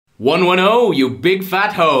110, you big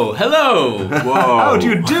fat hoe. Hello. Whoa. How do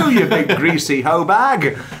you do, you big greasy hoe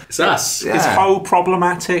bag? It's us. Yeah. Is hoe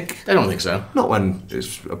problematic? I don't think so. Not when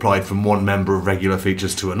it's applied from one member of regular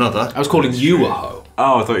features to another. I was calling you a hoe.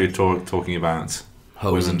 Oh, I thought you were talking about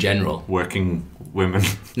Hoes in general. working women.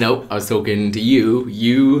 No, I was talking to you.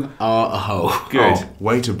 You are a hoe. Good. Oh,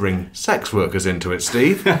 way to bring sex workers into it,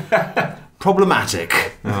 Steve.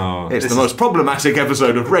 Problematic. Oh, It's the most problematic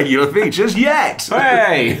episode of regular features yet.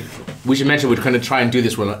 Hey! We should mention we're going to try and do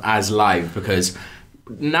this one as live because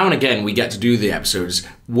now and again we get to do the episodes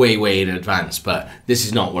way in advance, but this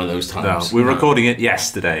is not one of those No, times. we were recording it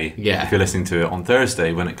yesterday. Yeah. If you're listening to it on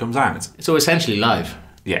Thursday when it comes out. So essentially live.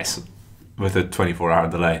 Yes. With a 24-hour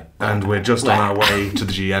delay. And we're just on our way to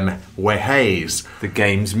the GM Haze. The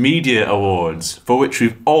Games Media Awards, for which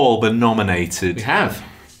we've all been nominated. We have.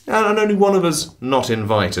 And only one of us not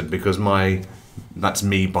invited because that's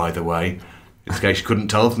me, by the way, in case you couldn't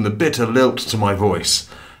tell from the bitter lilt to my voice.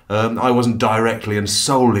 I wasn't directly and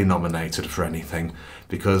solely nominated for anything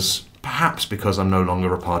perhaps because I'm no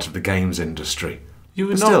longer a part of the games industry. You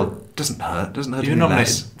were But still, doesn't hurt You were any nominated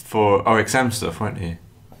less. for OXM stuff, weren't you?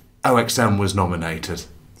 OXM was nominated.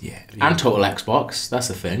 Yeah. And Total Xbox, that's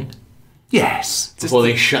the thing. Yes. Before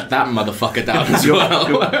they shut that motherfucker down as well.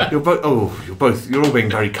 You're all being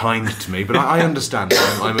very kind to me, but I understand.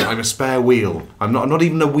 I'm a spare wheel. I'm not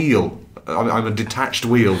even a wheel. I'm a detached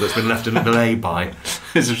wheel that's been left in a lay-by.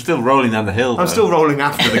 It's still rolling down the hill, though. I'm still rolling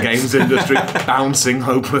after the games industry, bouncing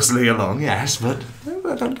hopelessly along. Yes, but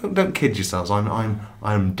don't kid yourselves.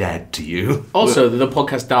 I'm dead to you. Also, the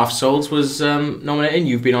podcast Daft Souls was nominated.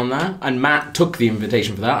 You've been on that, and Matt took the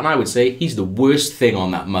invitation for that. And I would say he's the worst thing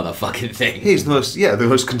on that motherfucking thing. He's the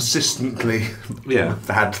most consistently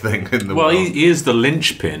bad thing in the world. Well, he is the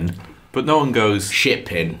linchpin, but no one goes, Shit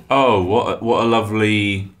pin. oh, what a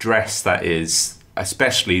lovely dress that is.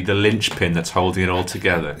 Especially the linchpin that's holding it all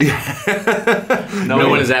together. No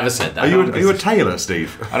one has ever said that. Are you a tailor,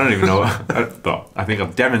 Steve? I don't even know. But I think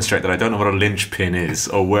I've demonstrated that I don't know what a linchpin is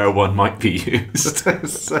or where one might be used.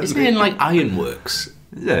 Isn't it in like ironworks?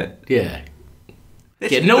 Yeah. Yeah.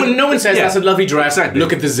 Yeah, no one says that's a lovely dress. Exactly.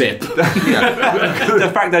 Look at the zip.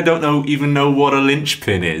 The fact that I don't even know what a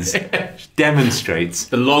linchpin is demonstrates.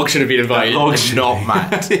 The log should have been invited, not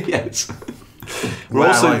Matt. Yes.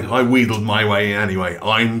 I wheedled my way in anyway.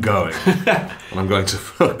 I'm going. And I'm going to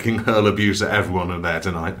fucking hurl abuse at everyone in there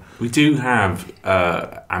tonight. We do have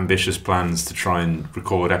ambitious plans to try and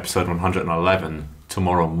record episode 111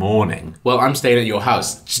 tomorrow morning. Well, I'm staying at your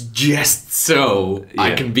house just so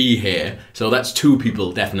I can be here. So that's two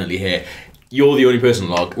people definitely here. You're the only person,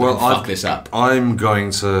 Log, who can fuck this up. I'm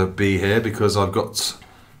going to be here because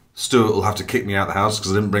Stuart will have to kick me out of the house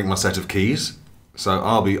because I didn't bring my set of keys. So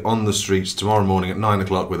I'll be on the streets tomorrow morning at 9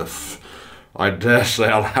 o'clock with I dare say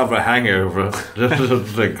I'll have a hangover.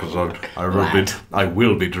 Just because I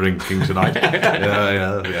will be drinking tonight.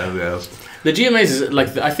 Yes. The GMAs is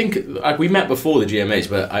I think we met before the GMAs,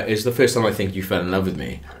 but it's the first time I think you fell in love with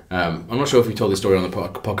me. I'm not sure if we told this story on the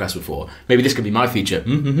podcast before. Maybe this could be my feature.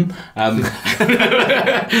 The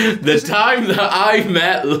time that I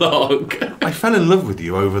met Log, I fell in love with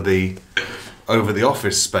you over the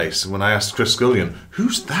office space when I asked Chris Scullion,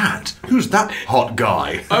 who's that hot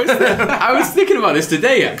guy? I was thinking about this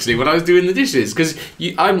today actually when I was doing the dishes because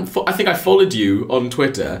I think I followed you on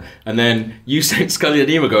Twitter and then you sent Scully an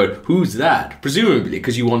email going, who's that? Presumably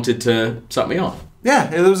because you wanted to suck me off. Yeah,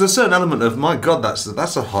 there was a certain element of, my God,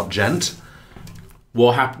 that's a hot gent.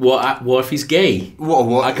 What if he's gay?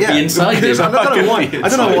 What? I could be inside him. I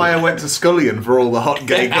don't know why I went to Scullion for all the hot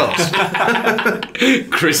gay goss.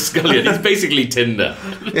 Chris Scullion, he's basically Tinder.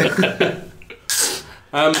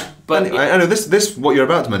 But I know this what you're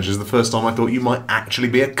about to mention is the first time I thought you might actually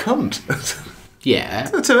be a cunt. yeah.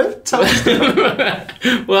 To it. Tell us.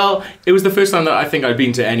 Well, it was the first time that I think I'd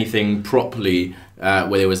been to anything properly where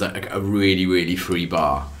there was like a really free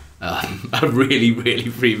bar. A really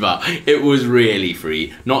free bar. It was really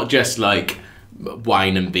free, not just like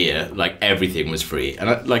wine and beer. Like everything was free, and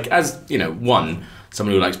as you know, one,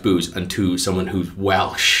 someone who likes booze, and two, someone who's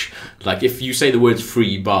Welsh. Like if you say the words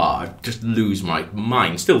free bar, I just lose my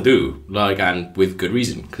mind. Still do, and with good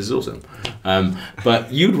reason because it's awesome.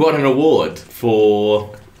 But you'd won an award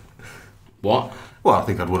for what? Well, I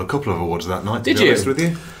think I'd won a couple of awards that night. Did to be you? honest with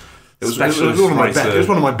you? It was one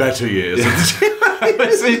of my better years. Yes.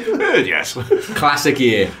 Classic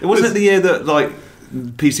year. It wasn't it the year that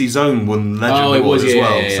PC Zone won Legend Award as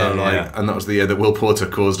well. Yeah. And that was the year that Will Porter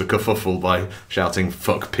caused a kerfuffle by shouting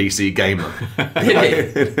 "fuck PC Gamer"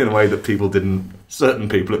 in a way that people didn't certain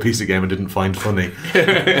people at PC Gamer didn't find funny.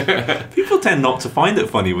 People tend not to find it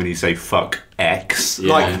funny when you say fuck X.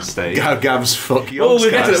 Yeah. Like on stage. Gav's fuck Oh,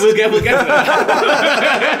 we'll get to that. Yogscast. We'll get to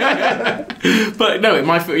that. But no,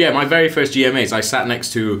 my very first GMAs, I sat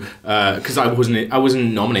next to because I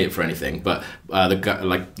wasn't nominated for anything, but the guy,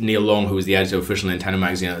 like Neil Long, who was the editor of Official Nintendo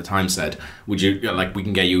magazine at the time, said, "Would you like we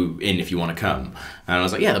can get you in if you want to come?" And I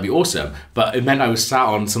was like, "Yeah, that'd be awesome." But it meant I was sat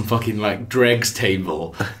on some fucking like dregs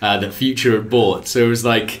table that Future had bought, so it was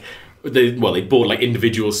like. They bought like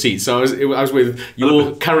individual seats. So I was with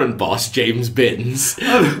your current boss, James Binns.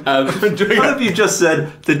 What have you just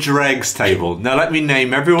said? The dregs table. Now let me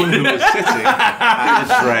name everyone who was sitting at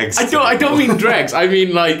the dregs. I don't mean dregs. I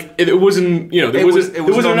mean like it wasn't. You know, there wasn't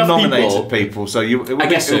enough nominated people. So you. I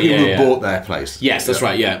guess so. You bought their place. Yes, that's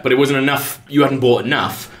right. Yeah, but it wasn't enough. You hadn't bought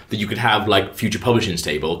enough that you could have like Future Publishing's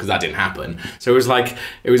table because that didn't happen. So it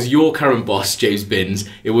was your current boss, James Binns.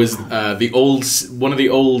 It was one of the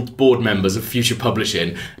old board members of Future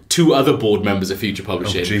Publishing, two other board members of Future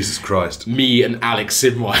Publishing. Oh, Jesus Christ. Me and Alex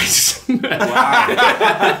Simwise.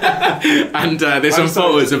 And there's some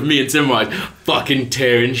photos of me and Simwise fucking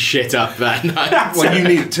tearing shit up that night. Well,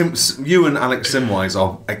 you and Alex Simwise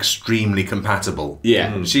are extremely compatible.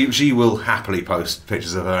 Yeah. She will happily post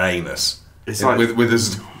pictures of her anus. It's like- with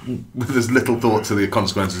as little thought to the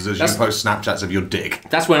consequences as you post Snapchats of your dick.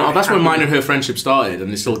 That's when mine and her friendship started,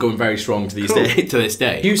 and it's still going very strong to this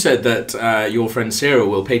day. You said that your friend Sarah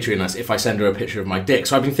will Patreon us if I send her a picture of my dick.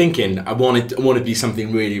 So I've been thinking I want to be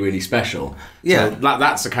something really, really special. Yeah. So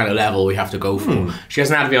that's the kind of level we have to go for. She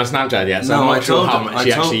hasn't had me on Snapchat yet, so No, I'm I not sure told how her- much I she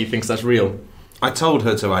told- actually thinks that's real. I told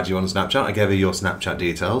her to add you on Snapchat. I gave her your Snapchat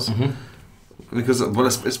details. Because, well,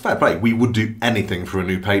 it's fair play. We would do anything for a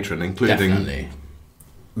new patron, including... Definitely.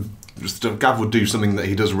 Gav would do something that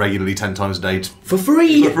he does regularly 10 times a day. For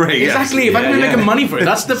free! For free, yes. Exactly, if I can be making money for it,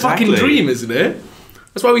 that's the fucking Exactly. dream, isn't it?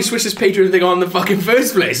 That's why we switched this Patreon thing on in the fucking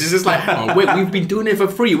first place. It's just like, hang on, wait, we've been doing it for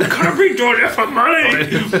free. We could have been doing it for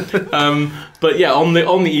money. But yeah, on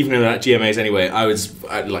the evening of that GMAs anyway, I was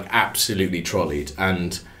like absolutely trolleyed,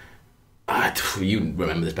 and you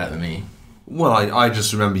remember this better than me. Well, I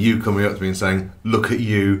just remember you coming up to me and saying, "Look at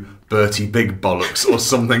you, Bertie Big Bollocks," or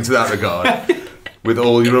something to that regard. With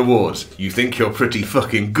all your awards. You think you're pretty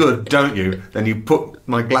fucking good, don't you? Then you put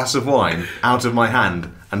my glass of wine out of my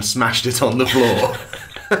hand and smashed it on the floor.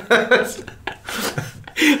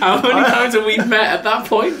 How many times have we met at that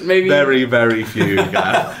point? Maybe Very, very few,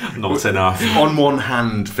 Gav. Not enough. On one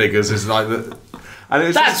hand figures is like the... And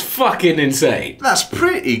it's That's fucking insane. that's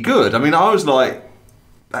pretty good. I mean, I was like...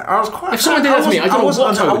 I was quite... If someone did that to me, I don't know what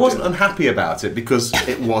I I would wasn't do. unhappy about it because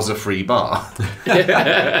it was a free bar.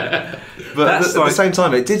 But That's at like- the same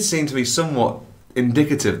time, it did seem to be somewhat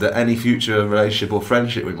indicative that any future relationship or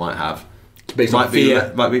friendship we might have Based on might be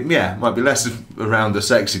fear. might be less around the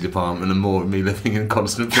sexy department and more of me living in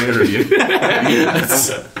constant fear of you and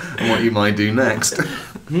what you might do next.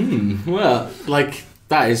 Well, like,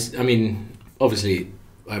 that is, I mean, obviously,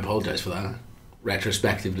 I apologise for that,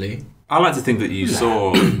 retrospectively. I like to think that you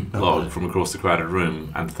saw Log from across the crowded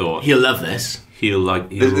room and thought He'll love this. he'll love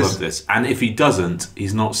this, and if he doesn't,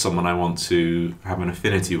 he's not someone I want to have an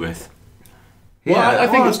affinity with. Yeah, Well, I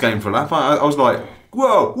think I was going for a laugh. I was like,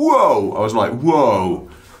 whoa, whoa. I was like, whoa.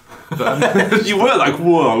 You were like,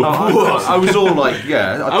 whoa. I was all like,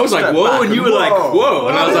 yeah. I was like, whoa, and you were like, whoa.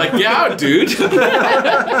 And I was like, yeah, dude.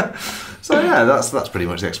 So yeah, that's pretty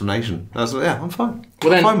much the explanation. Yeah, I'm fine. Well,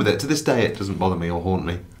 then- I'm fine with it. To this day, it doesn't bother me or haunt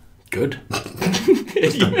me. Good.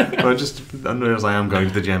 I realise I am going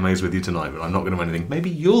to the GMAs with you tonight, but I'm not going to win anything. Maybe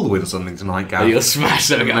you'll win something tonight, Gav. You'll smash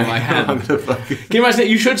something out of my hand. I'm gonna fucking... Can you imagine it?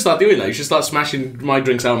 You should start doing that. You should start smashing my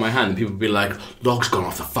drinks out of my hand. And people would be like, Log's gone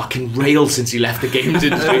off the fucking rails since he left the games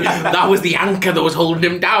industry. That was the anchor that was holding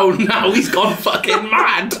him down. Now he's gone fucking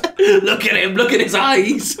mad. Look at him. Look at his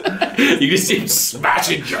eyes. You can see him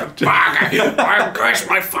smashing your bag. Where's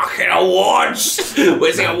my fucking awards?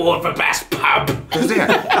 Where's the award for best pub?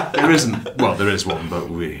 Yeah, there isn't. Well, there is one, but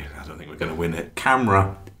I don't think we're going to win it.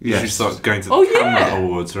 Camera. You Yes. should start going to the Oh, camera yeah.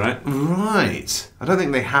 awards, right? Right. I don't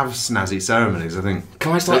think they have snazzy ceremonies. I think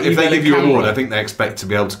Can I start if they emailing give you an award, camera? I think they expect to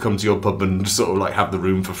be able to come to your pub and sort of like have the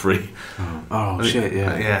room for free. Oh, shit,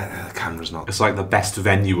 yeah. Yeah, the camera's not. It's like the best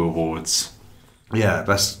venue awards. Yeah,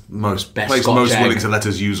 Best place Scotch most egg. willing to let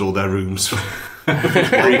us use all their rooms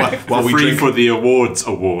While we drink for the awards.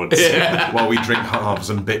 while we drink halves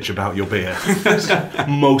and bitch about your beer.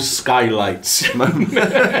 Most skylights.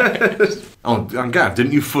 Oh, and Gav,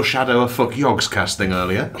 didn't you foreshadow a fuck Yogscast thing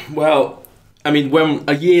earlier? Well, I mean, when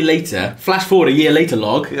a year later, flash forward a year later,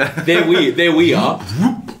 Log, there we are,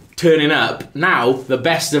 turning up, now the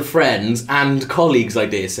best of friends and colleagues, I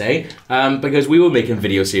dare say, because we were making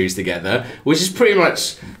video series together, which is pretty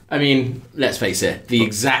much, I mean, let's face it, the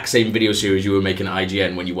exact same video series you were making at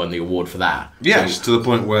IGN when you won the award for that. Yes, to the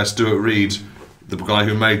point where Stuart Reed, the guy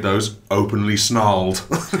who made those, openly snarled.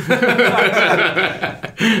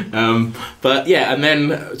 But yeah, and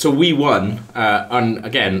then, so we won, and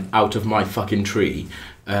again, out of my fucking tree,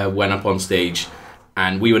 went up on stage,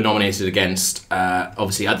 and we were nominated against,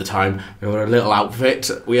 obviously at the time, we were a little outfit,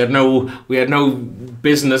 we had no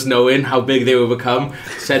business knowing how big they would become,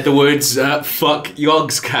 said the words, fuck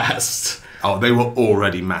Yogscast. Oh, they were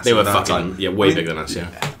already massive. They were at that fucking, time. yeah, way bigger than us, yeah.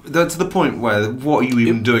 To the point where, what are you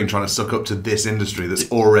even doing trying to suck up to this industry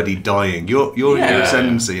that's already dying? You're in your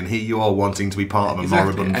ascendancy, and here you are wanting to be part of a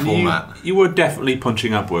moribund format. You were definitely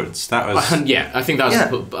punching upwards. That was yeah, I think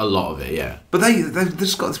that was a lot of it, yeah. But they've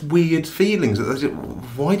just got this weird feelings.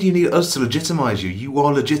 Why do you need us to legitimise you? You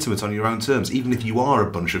are legitimate on your own terms, even if you are a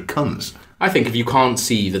bunch of cunts. I think if you can't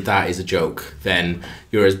see that that is a joke, then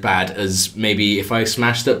you're as bad as maybe if I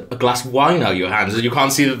smashed a glass of wine out of your hands and you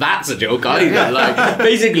can't see that that's a joke either. Like,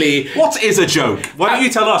 basically... What is a joke? Why don't you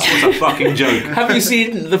tell us what's a fucking joke? Have you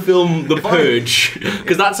seen the film The Purge?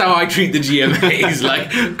 Because that's how I treat the GMAs.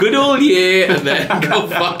 Like, good old year and then go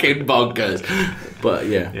fucking bonkers. But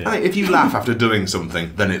yeah. I think if you laugh after doing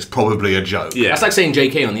something, then it's probably a joke. Yeah. That's like saying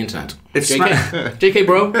JK on the internet. If JK, JK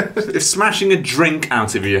bro. If smashing a drink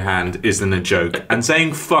out of your hand isn't a joke, and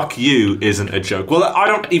saying fuck you isn't a joke, well, I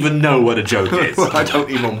don't even know what a joke is. Well, I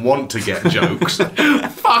don't even want to get jokes.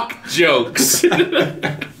 Fuck jokes.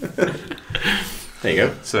 There you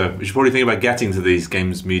go. So we should probably think about getting to these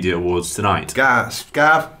Games Media Awards tonight.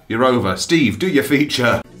 Gav, you're over. Steve, do your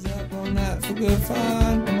feature.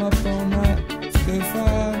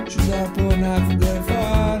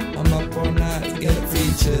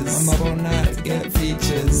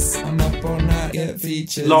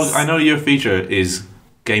 Log, I know your feature is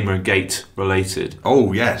Gamergate related.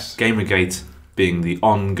 Oh, yes. Gamergate being the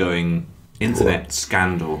ongoing internet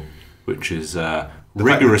scandal, which is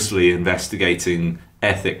rigorously investigating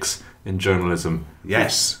ethics in journalism.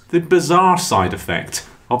 Yes. The bizarre side effect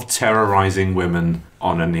of terrorising women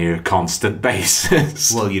on a near constant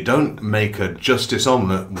basis. Well, you don't make a justice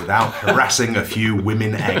omelette without harassing a few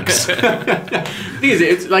women eggs. The thing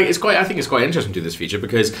is, I think it's quite interesting to do this feature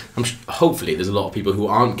because hopefully there's a lot of people who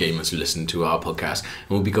aren't gamers who listen to our podcast and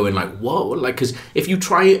will be going like, "What?" Like, because if you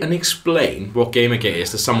try and explain what Gamergate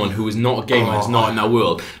is to someone who is not a gamer, is not in that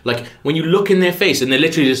world, like when you look in their face and they're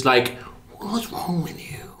literally just like, "What's wrong with you?"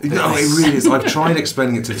 No, it really is. I've tried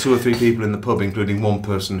explaining it to 2 or 3 people in the pub, including one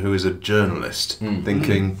person who is a journalist,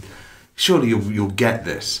 thinking, surely you'll get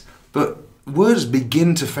this. But words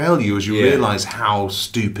begin to fail you as you realise how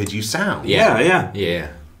stupid you sound. Yeah.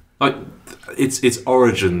 Like, its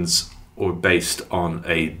origins are based on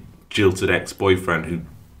a jilted ex-boyfriend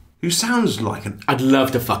who sounds like an... I'd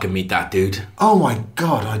love to fucking meet that dude. Oh my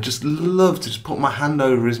god, I'd just love to just put my hand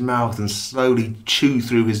over his mouth and slowly chew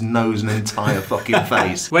through his nose and entire fucking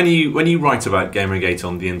face. When you write about Gamergate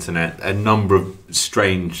on the internet, a number of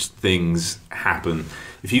strange things happen.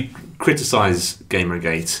 If you criticise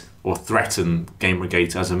Gamergate or threaten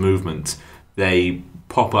Gamergate as a movement, they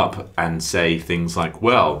pop up and say things like,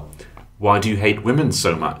 well, why do you hate women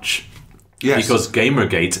so much? Yes. Because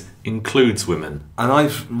Gamergate includes women.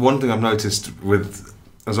 And one thing I've noticed with,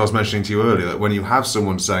 as I was mentioning to you earlier, that when you have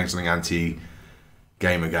someone saying something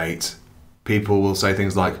anti-Gamergate, people will say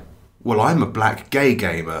things like, well, I'm a black gay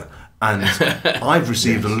gamer, and I've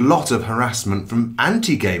received a lot of harassment from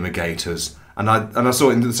anti-Gamergaters. And I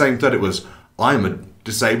saw in the same thread it was, I'm a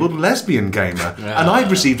disabled lesbian gamer, and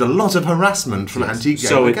I've received a lot of harassment from anti-Gamergaters.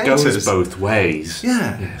 So it goes both ways.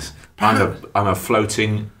 Yeah. Yes. I'm a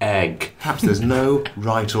floating egg. Perhaps there's no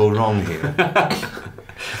right or wrong here.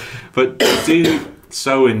 But do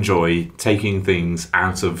so enjoy taking things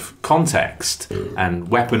out of context and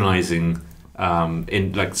weaponizing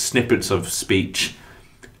in like snippets of speech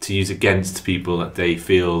to use against people that they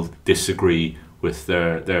feel disagree with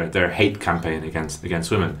their hate campaign against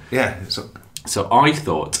women. Yeah. So I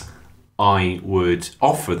thought I would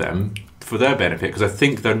offer them for their benefit because I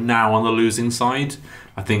think they're now on the losing side.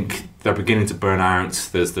 I think they're beginning to burn out.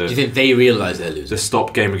 There's the. Do you think they realise they're losing? The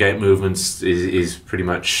Stop Gamergate movements is pretty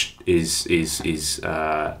much is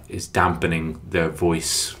dampening their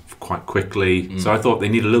voice quite quickly. So I thought they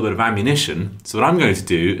need a little bit of ammunition. So what I'm going to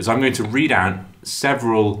do is I'm going to read out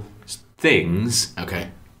several things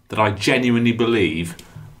that I genuinely believe,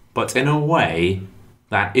 but in a way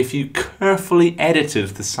that if you carefully edited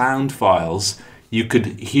the sound files, you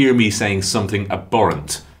could hear me saying something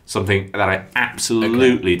abhorrent. Something that I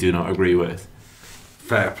absolutely do not agree with.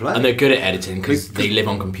 Fair play. And they're good at editing because they live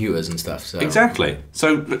on computers and stuff. So Exactly.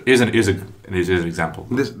 So here's an example.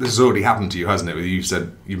 This has already happened to you, hasn't it? Where you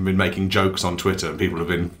said you've been making jokes on Twitter and people have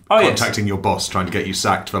been contacting your boss trying to get you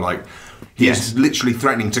sacked for like... He's literally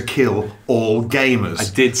threatening to kill all gamers.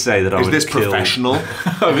 I did say that I would professional?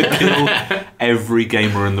 I would kill every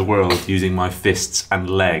gamer in the world using my fists and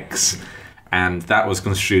legs. And that was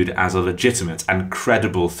construed as a legitimate and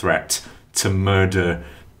credible threat to murder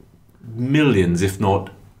millions, if not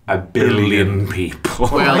a billion people.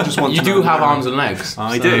 Well, I just want you do have arms and legs.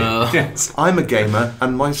 I do. Yes. I'm a gamer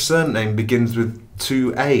and my surname begins with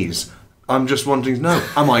 2 A's. I'm just wanting to know,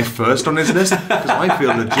 am I first on his list? Because I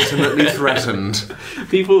feel legitimately threatened.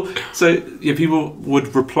 People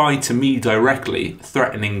would reply to me directly,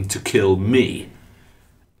 threatening to kill me,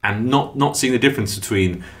 and not seeing the difference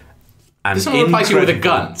between someone replies to you with a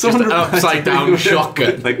gun. Just an upside down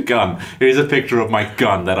shotgun. The gun. Here's a picture of my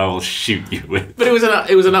gun that I will shoot you with. But it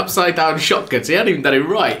was an upside down shotgun, so he hadn't even done it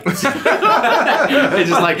right. It's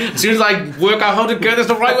just like, as soon as I work out how to get this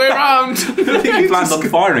the right way around. I think he plans on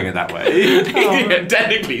firing it that way. Yeah,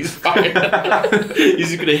 technically he's fine. He's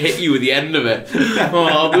just gonna hit you with the end of it.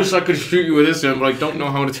 Oh, I wish I could shoot you with this one, but I don't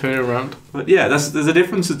know how to turn it around. But yeah, there's a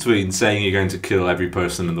difference between saying you're going to kill every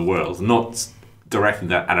person in the world, not directing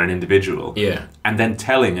that at an individual, and then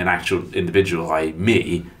telling an actual individual, i.e.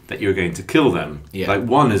 me, that you're going to kill them. Yeah. Like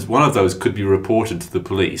one of those could be reported to the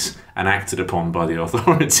police and acted upon by the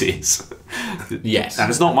authorities. Yes. And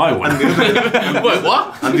it's not my one. Wait,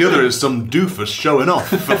 what? And the other is some doofus showing off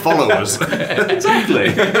for followers. Exactly.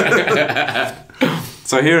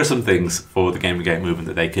 So here are some things for the Gamergate movement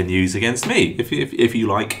that they can use against me, if you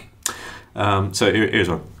like. So here's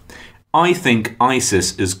one. I think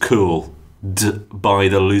ISIS is cool. By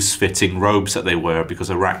the loose-fitting robes that they wear because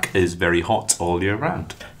Iraq is very hot all year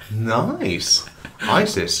round. Nice.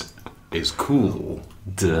 ISIS is cool.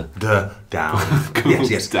 Down. Cool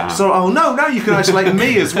yes. Down. So, now you can isolate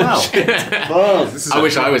me as well. I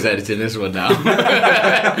wish I was editing this one now.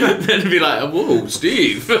 Then it'd be like, whoa,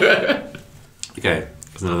 Steve. Okay,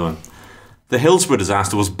 there's another one. The Hillsborough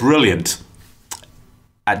disaster was brilliant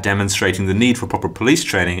at demonstrating the need for proper police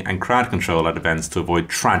training and crowd control at events to avoid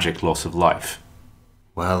tragic loss of life.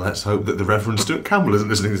 Well, let's hope that the Reverend Stuart Campbell isn't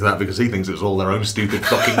listening to that because he thinks it's all their own stupid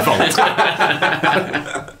fucking fault.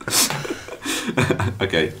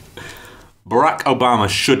 Okay. Barack Obama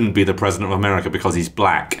shouldn't be the President of America because he's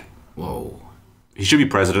black. Whoa. He should be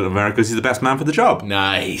President of America because he's the best man for the job.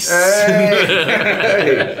 Nice.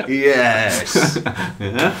 Hey. Yes.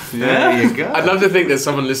 Yeah. There you go. I'd love to think there's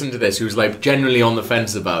someone listening to this who's like generally on the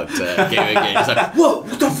fence about Gamergate. It's like, whoa,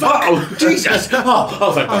 what the fuck? Oh, Jesus.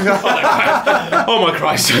 Oh, thank God. Oh, my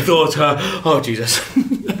Christ. I thought, oh, Jesus.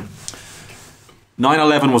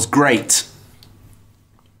 9/11 was great.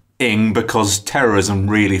 Because terrorism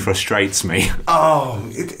really frustrates me. Oh,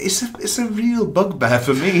 it's a real bugbear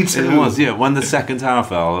for me too. It was, yeah. When the second tower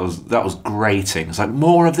fell, that was grating. It's like,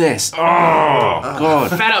 more of this. Oh,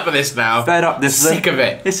 God. Fed up with this now. Fed up. Sick of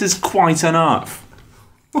it. This is quite enough.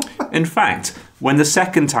 In fact, when the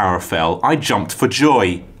second tower fell, I jumped for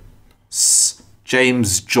joy.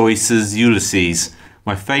 James Joyce's Ulysses,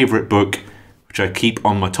 my favourite book, which I keep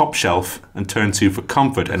on my top shelf and turn to for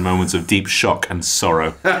comfort in moments of deep shock and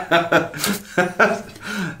sorrow.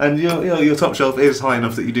 And your top shelf is high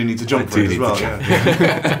enough that you do need to jump for it as well.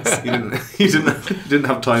 Yeah. you didn't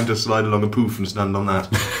have time to slide along a poof and stand on that.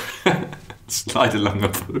 Slide along a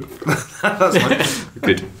poof. That's like...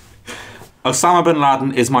 Good. Osama bin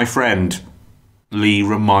Laden is my friend. Lee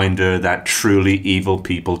reminder that truly evil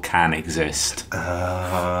people can exist.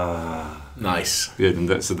 Nice. Good,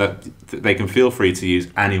 and so that they can feel free to use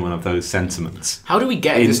any one of those sentiments. How do we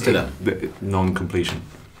get this to them? Non-completion.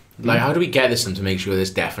 Like, how do we get this to them to make sure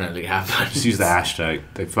this definitely happens? Just use the hashtag.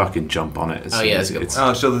 They fucking jump on it. Oh yeah, that's a good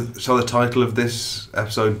one. Shall the title of this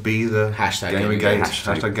episode be the hashtag Gamergate?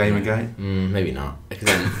 Hashtag Gamergate? Maybe not.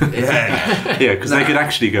 Yeah, because they could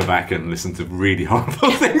actually go back and listen to really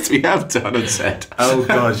horrible things we have done and said. Oh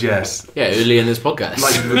god, yes. Yeah, early in this podcast.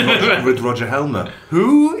 Like with Roger Helmer,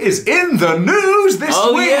 who is in the news this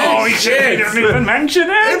week. Yeah, oh, shit! We didn't even mention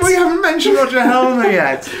it. We haven't mentioned Roger Helmer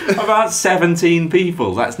yet. About 17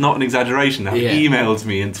 people. That's not an exaggeration. Have emailed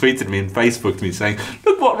me and tweeted me and Facebooked me saying,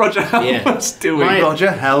 "Look what Roger Helmer's doing."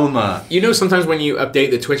 Roger Helmer. You know, sometimes when you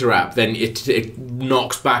update the Twitter app, then it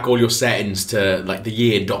knocks back all your settings to like the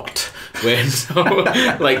year dot. Where so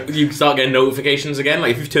like you start getting notifications again.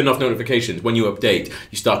 Like if you've turned off notifications when you update,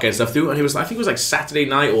 you start getting stuff through. And I think it was like Saturday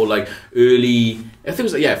night or like early. I think it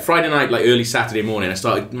was like, Friday night, like early Saturday morning.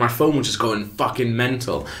 My phone was just going fucking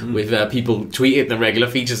mental with people tweeting the regular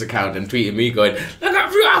features account and tweeting me going, "Look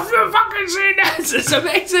at I've fucking seen this. It's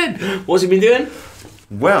amazing. What's he been doing?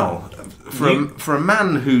 Well, for a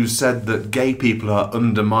man who said that gay people are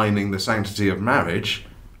undermining the sanctity of marriage,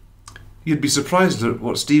 you'd be surprised at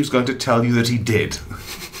what Steve's going to tell you that he did.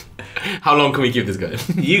 How long can we give this guy?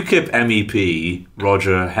 UKIP MEP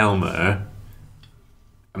Roger Helmer,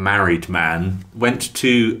 a married man, went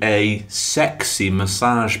to a sexy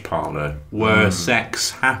massage parlour where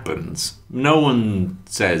sex happens. No one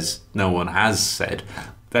has said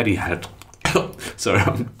that he had... Sorry,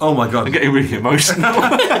 oh my god, I'm getting really emotional.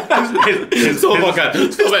 Stop it.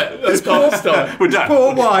 Stop. We're done.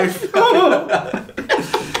 Poor wife.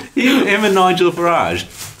 Him and Nigel Farage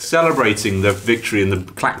celebrating the victory in the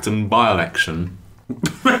Clacton by-election.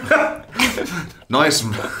 Nice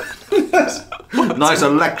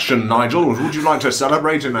election, Nigel. Would you like to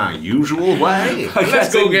celebrate in our usual way?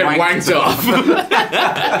 Let's go get wanked off.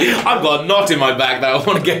 I've got a knot in my back that I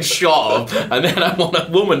want to get shot of, and then I want a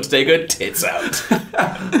woman to take her tits out.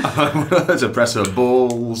 To press her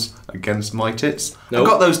balls against my tits. Nope. I've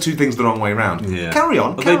got those two things the wrong way round. Yeah. Carry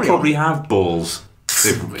on. They probably have balls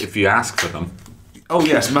if you ask for them. Oh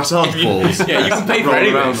yes, massage balls. Yeah, you can pay for Roll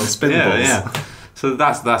anything. around on spin balls. Yeah. So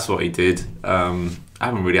that's what he did. I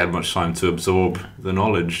haven't really had much time to absorb the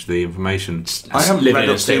knowledge, the information. I haven't living read in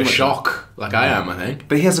a up state too of much. shock, like I am, I think.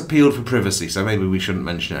 But he has appealed for privacy, so maybe we shouldn't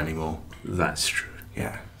mention it anymore. That's true.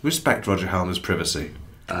 Yeah. Respect Roger Helmer's privacy.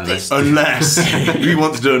 Unless he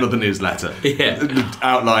wants to do another newsletter. Yeah.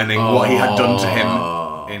 Outlining what he had done to him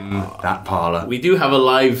in that parlour. We do have a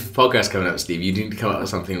live podcast coming up, Steve. You need to come up with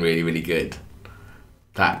something really, really good.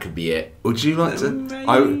 That could be it. Would you like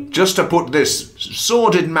to... just to put this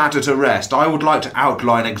sordid matter to rest, I would like to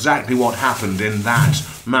outline exactly what happened in that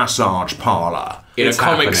massage parlour. In a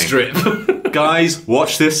comic strip. Guys,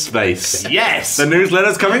 watch this space. Yes! The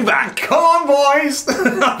newsletter's coming back. Come on, boys!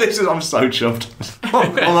 I'm so chuffed. Oh,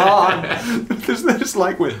 come on! It's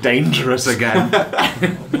like we're dangerous again.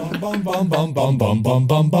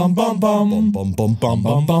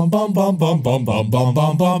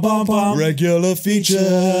 Regular feature.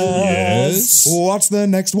 Yes. What's the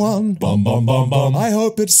next one? I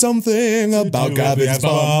hope it's something about Gavin's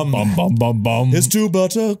bum. His two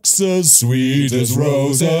buttocks as sweet as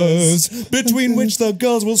roses, between which the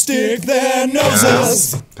girls will stick their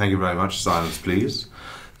noses. Thank you very much. Silence, please.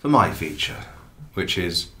 For my feature, which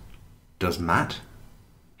is, does Matt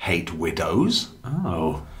hate widows?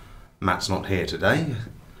 Oh. Matt's not here today,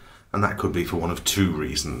 and that could be for one of two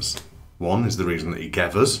reasons. One is the reason that he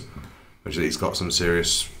gevers, which is that he's got some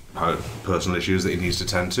serious personal issues that he needs to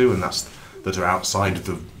tend to, and that are outside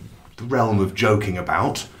the realm of joking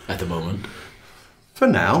about. At the moment. For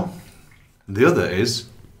now. The other is,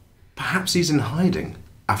 perhaps he's in hiding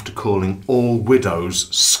after calling all widows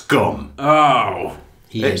scum. Oh.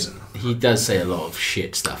 He does say a lot of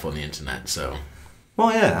shit stuff on the internet, so...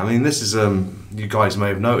 Well, yeah, I mean, this is, you guys may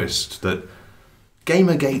have noticed that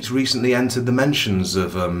Gamergate recently entered the mentions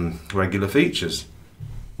of regular features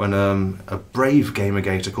when a brave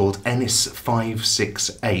Gamergater called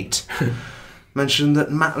Ennis568 mentioned that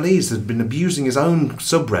Matt Lees had been abusing his own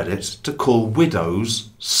subreddit to call widows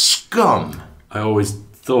scum. I always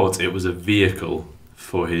thought it was a vehicle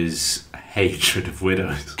for his hatred of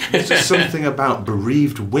widows. It's just something about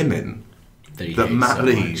bereaved women that Matt so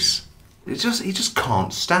Lees... he just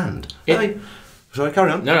can't stand. Shall I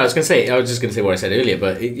carry on? No, I was just going to say what I said earlier,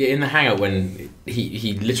 but in the hangout when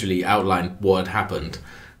he literally outlined what had happened,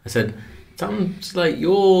 I said, sounds like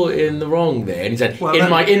you're in the wrong there. And he said,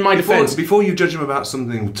 in my defence... Before you judge him about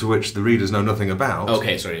something to which the readers know nothing about,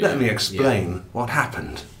 okay, sorry, let me explain what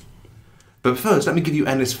happened. But first, let me give you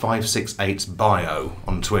Ennis568's bio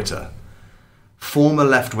on Twitter. Former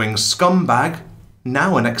left-wing scumbag,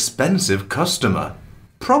 now an expensive customer.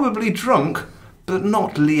 Probably drunk, but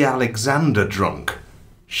not Lee Alexander drunk.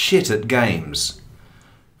 Shit at games.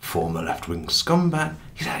 Former left-wing scumbag.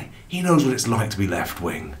 He knows what it's like to be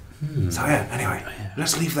left-wing. So yeah, anyway,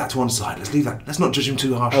 let's leave that to one side. Let's not judge him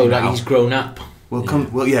too harshly. Oh, like he's grown up.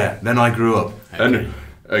 Well, yeah, then I grew up. Okay. And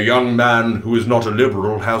a young man who is not a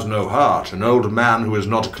liberal has no heart. An old man who is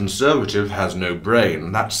not a conservative has no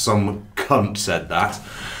brain. That's some cunt said that.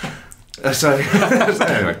 So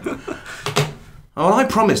anyway. Well, I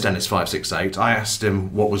promised Ennis568. I asked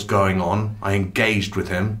him what was going on. I engaged with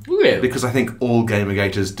him. Really? Because I think all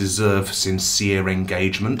Gamergaters deserve sincere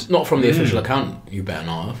engagement. Not from the official account, you better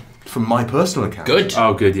not have. From my personal account. Good.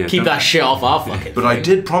 Oh, good, yeah. Keep that shit off our fucking But I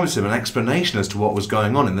did promise him an explanation as to what was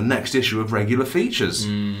going on in the next issue of Regular Features.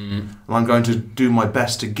 And I'm going to do my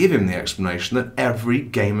best to give him the explanation that every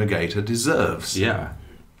Gamergater deserves. Yeah.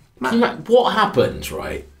 What happens,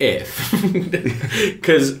 right, if...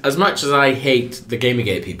 Because as much as I hate the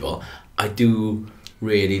Gamergate people, I do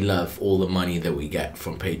really love all the money that we get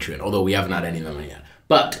from Patreon, although we haven't had any of the money yet.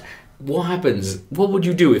 But what happens, what would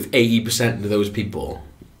you do if 80% of those people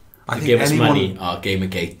who give us money are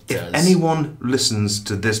Gamergaters? If anyone listens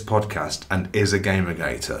to this podcast and is a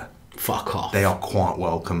Gamergator, fuck off. They are quite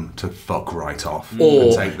welcome to fuck right off or,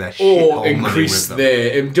 and take their shithole money increase with them.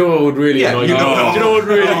 their... Do you know what would really annoy me? Do you know what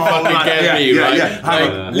really fucking get me, right?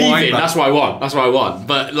 Yeah. Leaving, that's what I want.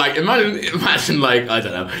 But like, imagine like, I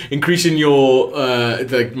don't know, increasing your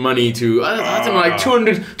the money to, I don't know, like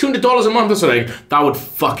 $200 a month or something. That would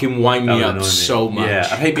fucking wind me up so much. Yeah,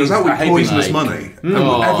 I hate because that would poisonous money.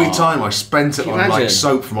 Every time I spent it on like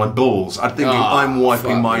soap for my balls, I'd think I'm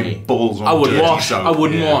wiping my balls on dirty soap. I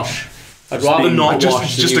wouldn't wash. I'd rather not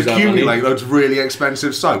wash. Just accumulate loads of really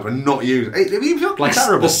expensive soap and not use it. It'd be like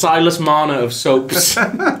terrible. The Silas Marner of soaps.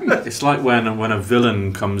 It's like when a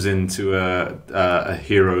villain comes into a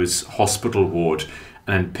hero's hospital ward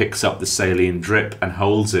and then picks up the saline drip and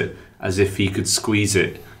holds it as if he could squeeze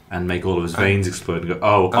it and make all of his veins explode and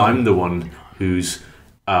go, I'm the one who's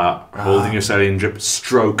holding your saline drip,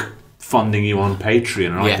 stroke funding you on Patreon,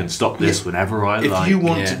 and I can stop this whenever I like. If you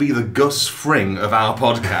want to be the Gus Fring of our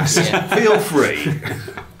podcast, feel free.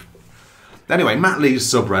 Anyway, Matt Lee's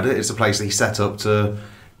subreddit is a place that he set up to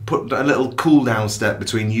put a little cool-down step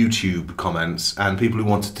between YouTube comments and people who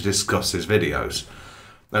wanted to discuss his videos.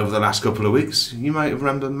 Over the last couple of weeks, you might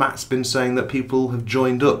remember Matt's been saying that people have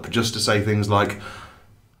joined up just to say things like,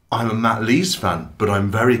 I'm a Matt Lee's fan, but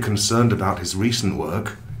I'm very concerned about his recent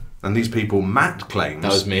work. And these people, Matt claims...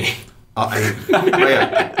 That was me.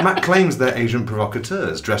 Matt claims they're agent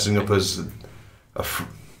provocateurs, dressing up as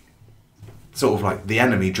sort of like the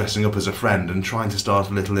enemy, dressing up as a friend and trying to start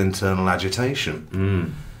a little internal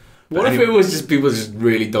agitation. What if it was just people just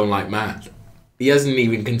really don't like Matt? He hasn't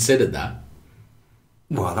even considered that.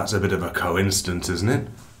 Well, that's a bit of a coincidence, isn't it?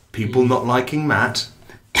 People not liking Matt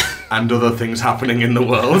and other things happening in the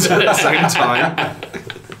world at the same time.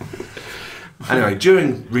 Anyway,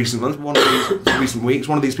 during recent weeks,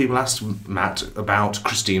 one of these people asked Matt about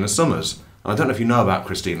Christina Summers. I don't know if you know about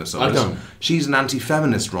Christina Summers. I don't. She's an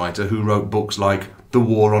anti-feminist writer who wrote books like The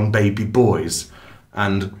War on Baby Boys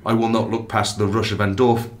and I Will Not Look Past the Rush of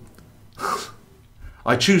Endorphins.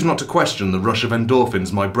 I choose not to question the rush of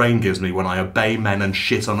endorphins my brain gives me when I obey men and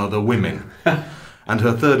shit on other women. And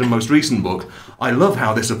her third and most recent book, I love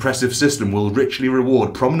how this oppressive system will richly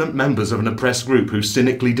reward prominent members of an oppressed group who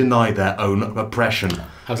cynically deny their own oppression.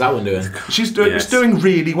 How's that one doing? She's doing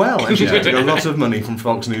really well, and she's getting a lot of money from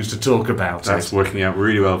Fox News to talk about it. That's working out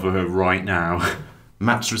really well for her right now.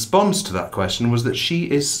 Matt's response to that question was that she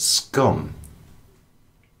is scum.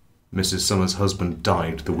 Mrs. Summers' husband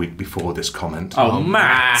died the week before this comment. Oh,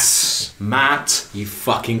 Matt! Matt! You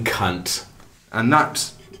fucking cunt. And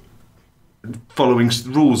that... Following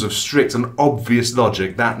rules of strict and obvious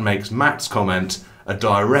logic, that makes Matt's comment a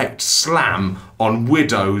direct slam on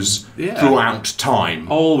widows throughout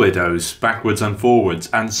time. All widows, backwards and forwards,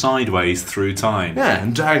 and sideways through time. Yeah,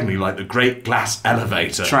 and diagonally like the Great Glass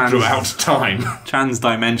Elevator throughout time.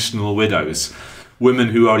 Trans-dimensional widows. Women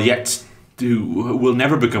who are who will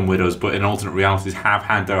never become widows, but in alternate realities have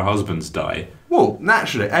had their husbands die. Well,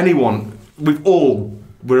 naturally,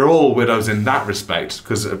 we're all widows in that respect,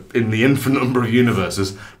 because in the infinite number of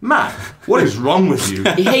universes. Matt, what is wrong with you?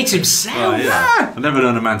 He hates himself. I've never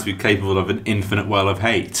known a man to be capable of an infinite well of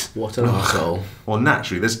hate. What an arsehole. Well,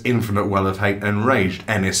 naturally, this infinite well of hate enraged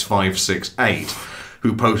Ennis568,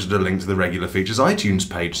 who posted a link to the Regular Features iTunes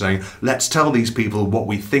page saying, let's tell these people what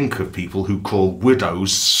we think of people who call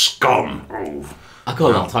widows scum. I've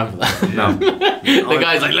got a lot of time for that. No. The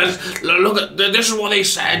guy's like, let's look at this is what they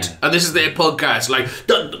said, and this is their podcast. Like,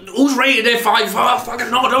 who's rated it 5? Oh,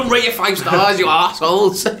 fucking no! Don't rate it 5 stars, you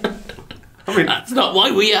assholes. I mean, that's not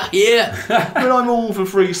why we are here. I mean, I'm all for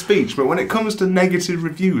free speech, but when it comes to negative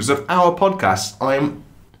reviews of our podcast, I am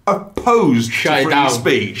opposed to free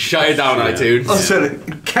speech. Shut it down, iTunes. I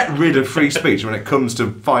said, get rid of free speech when it comes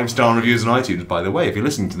to 5-star reviews on iTunes. By the way, if you're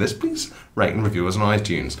listening to this, please rate and review us on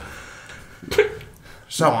iTunes.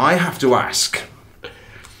 So I have to ask,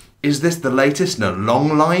 is this the latest in a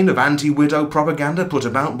long line of anti-widow propaganda put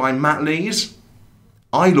about by Matt Lees?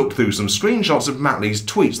 I looked through some screenshots of Matt Lees'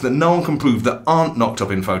 tweets that no one can prove that aren't knocked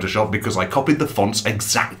up in Photoshop because I copied the fonts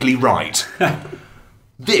exactly right.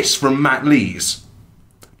 This from Matt Lees.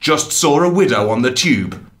 Just saw a widow on the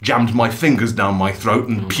tube, jammed my fingers down my throat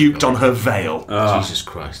and puked on her veil. Jesus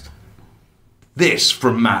Christ. This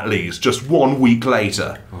from Matt Lees just 1 week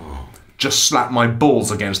later. Just slapped my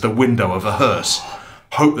balls against the window of a hearse.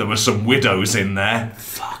 Hope there were some widows in there.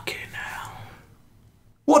 Fucking hell.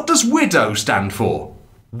 What does widow stand for?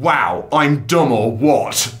 Wow, I'm dumb or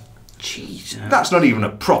what? Jesus. That's not even a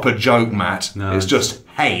proper joke, Matt. No. It's just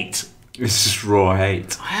hate. It's just raw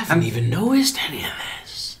hate. I haven't even noticed any of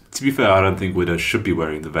this. To be fair, I don't think widows should be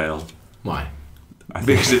wearing the veil. Why?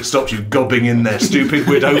 Because it stops you gobbing in their stupid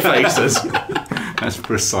widow faces. That's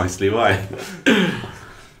precisely why.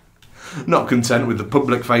 Not content with the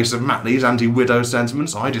public face of Matt Lee's anti-widow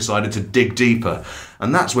sentiments, I decided to dig deeper,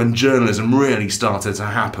 and that's when journalism really started to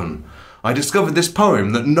happen. I discovered this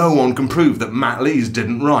poem that no one can prove that Matt Lee's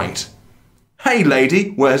didn't write. Hey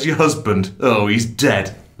lady, where's your husband? Oh, he's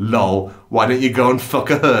dead. Lol, why don't you go and fuck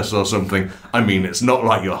a hearse or something? I mean, it's not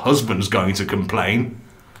like your husband's going to complain.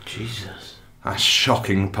 Jesus. That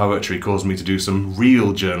shocking poetry caused me to do some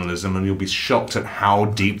real journalism, and you'll be shocked at how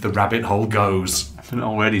deep the rabbit hole goes. I've been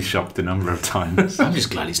already shocked a number of times. I'm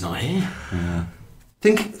just glad he's not here. Yeah.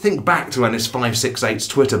 Think back to Ennis 568's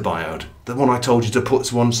Twitter bio, the one I told you to put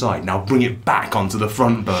to one side. Now bring it back onto the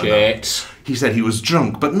front burner. Shit. He said he was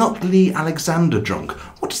drunk, but not Lee Alexander drunk.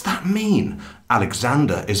 What does that mean?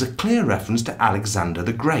 Alexander is a clear reference to Alexander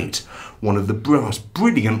the Great, one of the most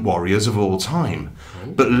brilliant warriors of all time.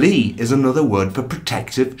 But Lee is another word for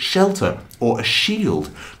protective shelter, or a shield.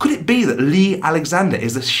 Could it be that Lee Alexander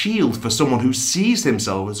is a shield for someone who sees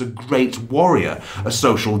himself as a great warrior, a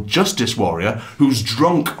social justice warrior, who's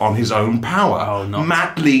drunk on his own power? Oh, not-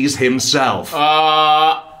 Matt Lee's himself.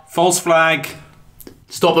 False flag.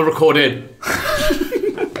 Stop the recording.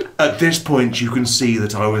 At this point, you can see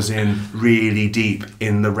that I was in really deep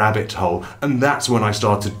in the rabbit hole, and that's when I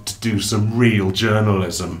started to do some real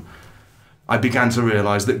journalism. I began to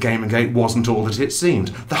realise that Gamergate wasn't all that it seemed.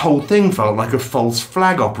 The whole thing felt like a false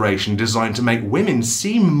flag operation designed to make women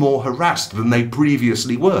seem more harassed than they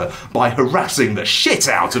previously were by harassing the shit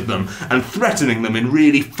out of them and threatening them in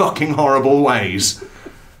really fucking horrible ways.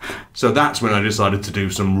 So that's when I decided to do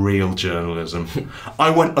some real journalism. I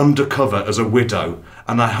went undercover as a widow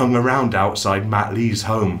and I hung around outside Matt Lee's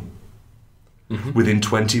home. Within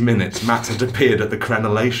 20 minutes, Matt had appeared at the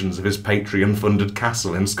crenellations of his Patreon-funded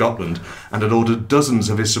castle in Scotland and had ordered dozens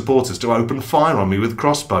of his supporters to open fire on me with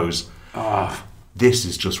crossbows. This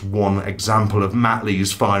is just one example of Matt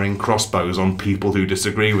Lee's firing crossbows on people who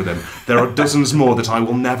disagree with him. There are dozens more that I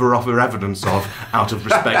will never offer evidence of out of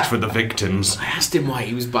respect for the victims. I asked him why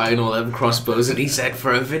he was buying all them crossbows and he said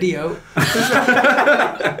for a video.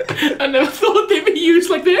 I never thought they'd be used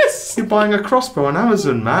like this. You're buying a crossbow on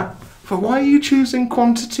Amazon, Matt? But why are you choosing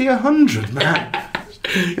quantity 100, Matt?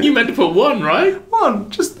 You meant to put one, right? One,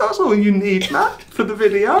 just that's all you need, Matt, for the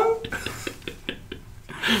video.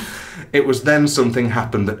 It was then something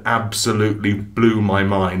happened that absolutely blew my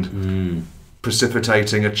mind,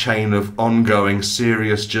 precipitating a chain of ongoing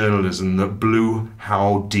serious journalism that blew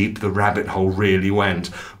how deep the rabbit hole really went.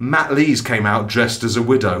 Matt Lees came out dressed as a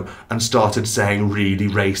widow and started saying really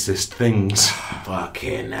racist things.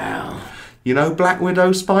 Fucking hell. You know black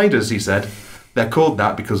widow spiders, he said. They're called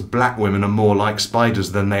that because black women are more like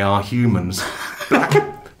spiders than they are humans.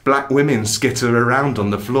 Black women skitter around on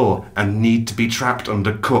the floor and need to be trapped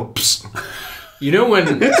under cups. You know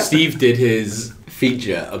when Steve did his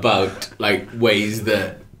feature about like ways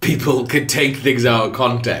that people could take things out of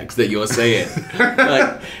context that you're saying?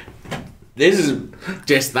 Like, this is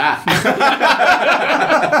just that.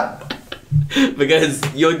 Because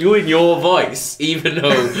you're doing your voice, even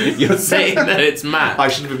though you're saying that it's Matt. I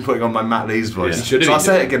should have been putting on my Matt Lees voice. Yeah. Should So I'll have.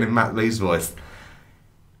 say it again in Matt Lees voice.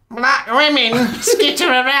 Black women skitter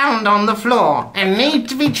around on the floor and need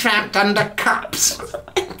to be trapped under cups.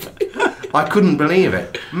 I couldn't believe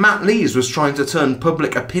it. Matt Lees was trying to turn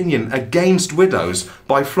public opinion against widows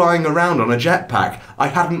by flying around on a jetpack. I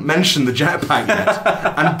hadn't mentioned the jetpack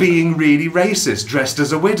yet. And being really racist dressed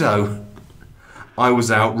as a widow. I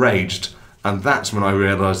was outraged. And that's when I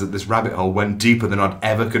realised that this rabbit hole went deeper than I'd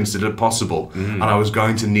ever considered possible. And I was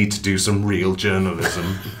going to need to do some real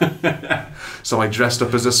journalism. So I dressed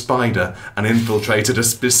up as a spider and infiltrated a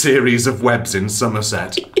series of webs in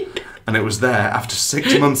Somerset. And it was there, after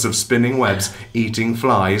 6 months of spinning webs, eating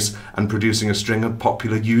flies, and producing a string of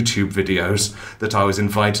popular YouTube videos, that I was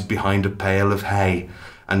invited behind a pail of hay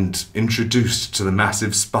and introduced to the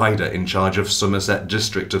massive spider in charge of Somerset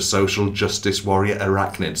District of Social Justice Warrior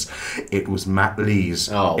Arachnids. It was Matt Lees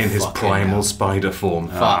in his primal hell. spider form.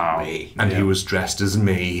 Fuck me. And he was dressed as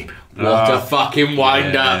me. What a fucking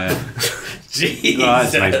wind-up.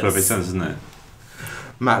 Jesus. That makes perfect sense, doesn't it?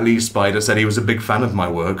 Matt Lee's spider said he was a big fan of my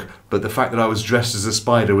work, but the fact that I was dressed as a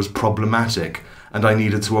spider was problematic, and I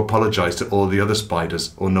needed to apologise to all the other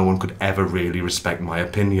spiders, or no one could ever really respect my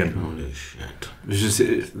opinion. Holy shit. It was just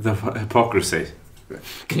the hypocrisy.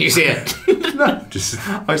 Can you see it? No,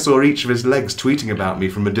 I saw each of his legs tweeting about me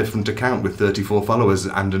from a different account with 34 followers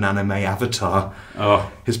and an anime avatar.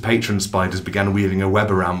 Oh. His patron spiders began weaving a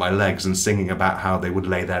web around my legs and singing about how they would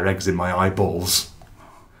lay their eggs in my eyeballs.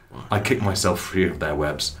 I kicked myself free of their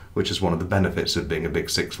webs, which is one of the benefits of being a big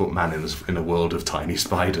 6-foot man in a world of tiny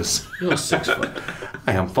spiders. You're 6 foot.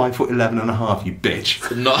 I am 5'11 and a half, you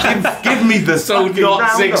bitch. Not, Give me the so fucking not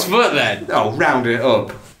round 6 up. foot then. Oh, round it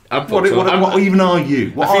up. What I'm- even are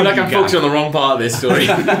you? What I feel are like you, I'm Gav? focusing on the wrong part of this story.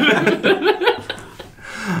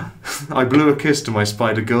 I blew a kiss to my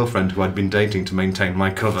spider girlfriend who I'd been dating to maintain my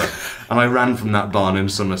cover, and I ran from that barn in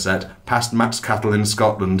Somerset, past Matt's cattle in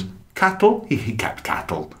Scotland. Cattle? He kept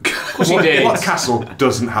cattle. Of course he did. What castle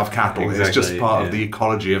doesn't have cattle? It's just Exactly, part of yeah. the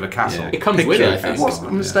ecology of a castle. Yeah. It comes with it, I think. What's the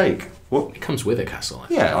mistake? What? It comes with a castle.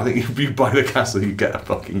 Yeah, I think if you buy the castle, you get a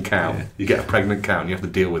fucking cow. Yeah. You get a pregnant cow and you have to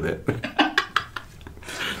deal with it.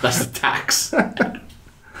 That's the tax.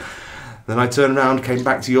 Then I turned around, came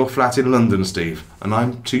back to your flat in London, Steve, and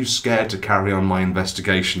I'm too scared to carry on my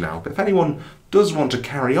investigation now. But if anyone does want to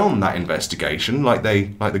carry on that investigation, like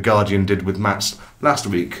the Guardian did with Matt's last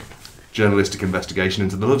week, journalistic investigation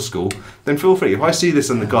into the Love School, then feel free. If I see this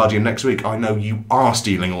in the Guardian next week, I know you are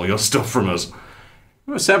stealing all your stuff from us.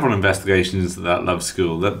 There were several investigations at that love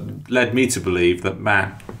school that led me to believe that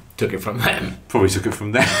Matt Took it from them. probably took it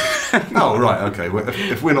from there. Oh, right, okay. Well,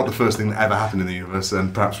 if we're not the first thing that ever happened in the universe,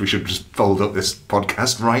 then perhaps we should just fold up this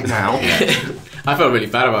podcast right now. I felt really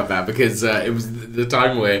bad about that because it was the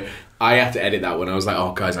time where I had to edit that one. I was like,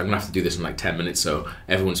 oh, guys, I'm going to have to do this in like 10 minutes, so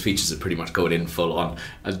everyone's features are pretty much going in full on.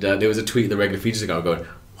 And there was a tweet the regular features ago going,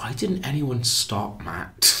 why didn't anyone stop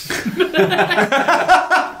Matt?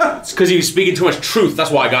 It's because he was speaking too much truth,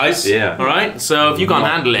 that's why, guys. Yeah. All right? So if you can't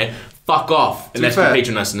handle it, fuck off. Unless you fair-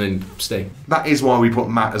 patron us and then stay. That is why we put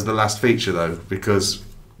Matt as the last feature, though, because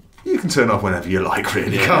you can turn off whenever you like,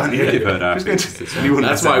 really, can't you? You've heard our Who's going features, and you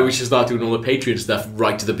wouldn't That's let why them- we should start doing all the Patreon stuff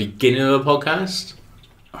right to the beginning of the podcast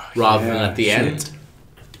rather than at the shit. end.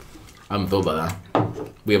 I haven't thought about that.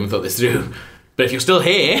 We haven't thought this through. But if you're still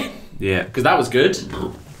here, Yeah. because that was good,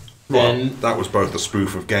 Well, then that was both a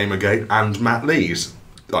spoof of Gamergate and Matt Lee's.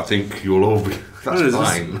 I think you'll all be... That's What is this?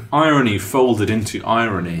 fine. Irony folded into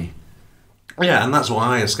irony. Yeah, and that's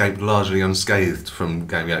why I escaped largely unscathed from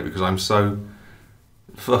Gamergate, because I'm so...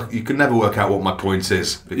 Fuck, you can never work out what my point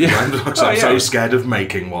is, because Yeah. I'm Oh, yeah. so scared of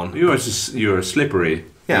making one. You're slippery.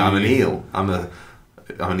 Yeah, I'm an eel. I'm an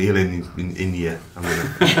eel in you.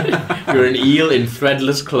 you're an eel in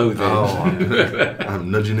threadless clothing. I'm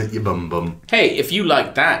nudging at your bum bum. Hey, if you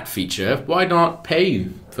like that feature, why not pay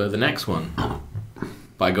for the next one?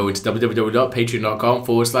 By going to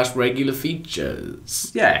www.patreon.com/regular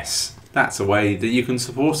features. Yes, that's a way that you can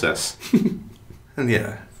support us. And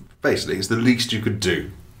yeah, basically, it's the least you could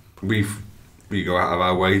do. We go out of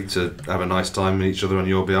our way to have a nice time with each other on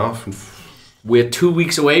your behalf. And We're 2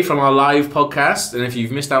 weeks away from our live podcast, and if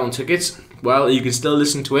you've missed out on tickets, well, you can still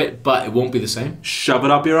listen to it, but it won't be the same. Shove it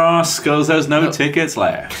up your arse, because there's no tickets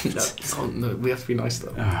left. No, we have to be nice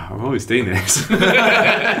though. I've always doing this.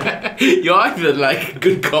 You're either like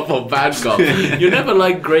good cop or bad cop. You're never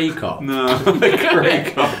like grey cop. No,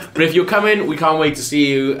 great cop. But if you're coming, we can't wait to see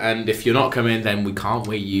you, and if you're not coming, then we can't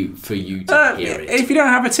wait for you to hear it. If you don't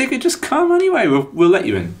have a ticket, just come anyway. We'll let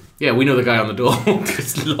you in. Yeah, we know the guy on the door.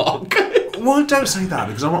 It's locked. well, don't say that,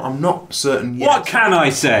 because I'm not certain yet. What can I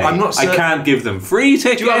say? I'm not I certain- can't give them free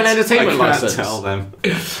tickets. you have an entertainment I can't license? tell them.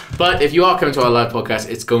 But if you are coming to our live podcast,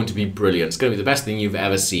 it's going to be brilliant. It's going to be the best thing you've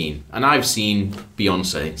ever seen. And I've seen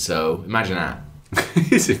Beyonce, so imagine that.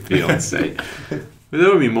 Is it Beyonce? There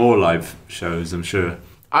will be more live shows, I'm sure.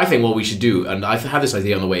 I think what we should do, and I've had this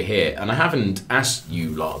idea on the way here, and I haven't asked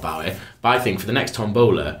you lot about it, but I think for the next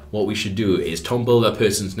tombola, what we should do is tombola a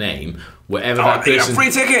person's name, wherever that person... free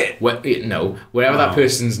ticket! Wherever that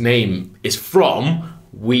person's name is from,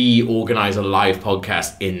 we organise a live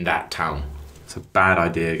podcast in that town. It's a bad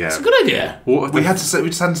idea, Gav. It's a good idea. What We the- just had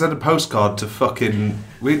to send a postcard to fucking...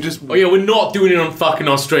 Oh yeah, we're not doing it on fucking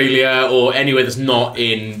Australia or anywhere that's not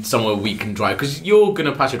in somewhere we can drive, because you're going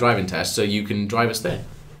to pass your driving test, so you can drive us there.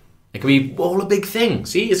 It can be all a big thing.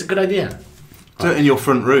 See, it's a good idea. Do it in your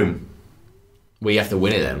front room. Well, you have to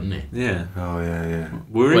win it then, don't you? Yeah. Oh, yeah.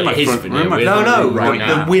 We're in Well, my his front video, room. we're- No, Right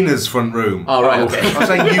now. the winner's front room. Oh, right, okay. I was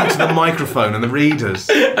saying you to the microphone and the readers.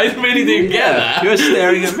 I really didn't get that. You're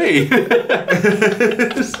staring at me.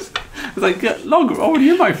 It's like, get longer, already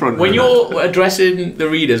in my front When room. you're addressing the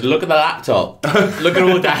readers, look at the laptop. Look at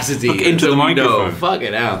Audacity. Look into the so we know. microphone. Fuck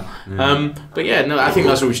it hell. But yeah, no, I think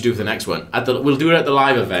that's what we should do for the next one. We'll do it at the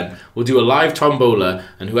live event. We'll do a live tombola,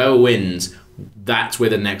 and whoever wins, that's where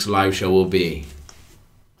the next live show will be.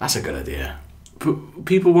 That's a good idea.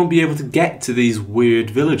 people won't be able to get to these weird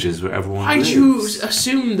villages where everyone Why lives. do you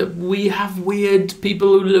assume that we have weird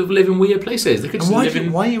people who live in weird places? They could just live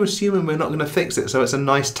in... Why are you assuming we're not going to fix it so it's a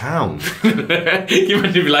nice town? You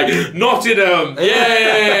might be like, Nottingham!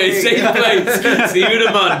 Yay! Same place! See you in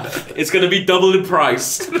a month. It's going to be double in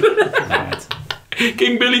price.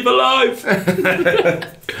 King Billy for life!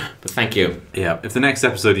 But thank you. Yeah, if the next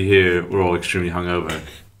episode you hear we're all extremely hungover,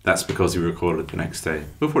 that's because we recorded the next day.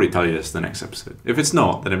 We'll probably tell you this the next episode. If it's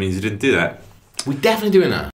not, then it means you didn't do that. We're definitely doing that.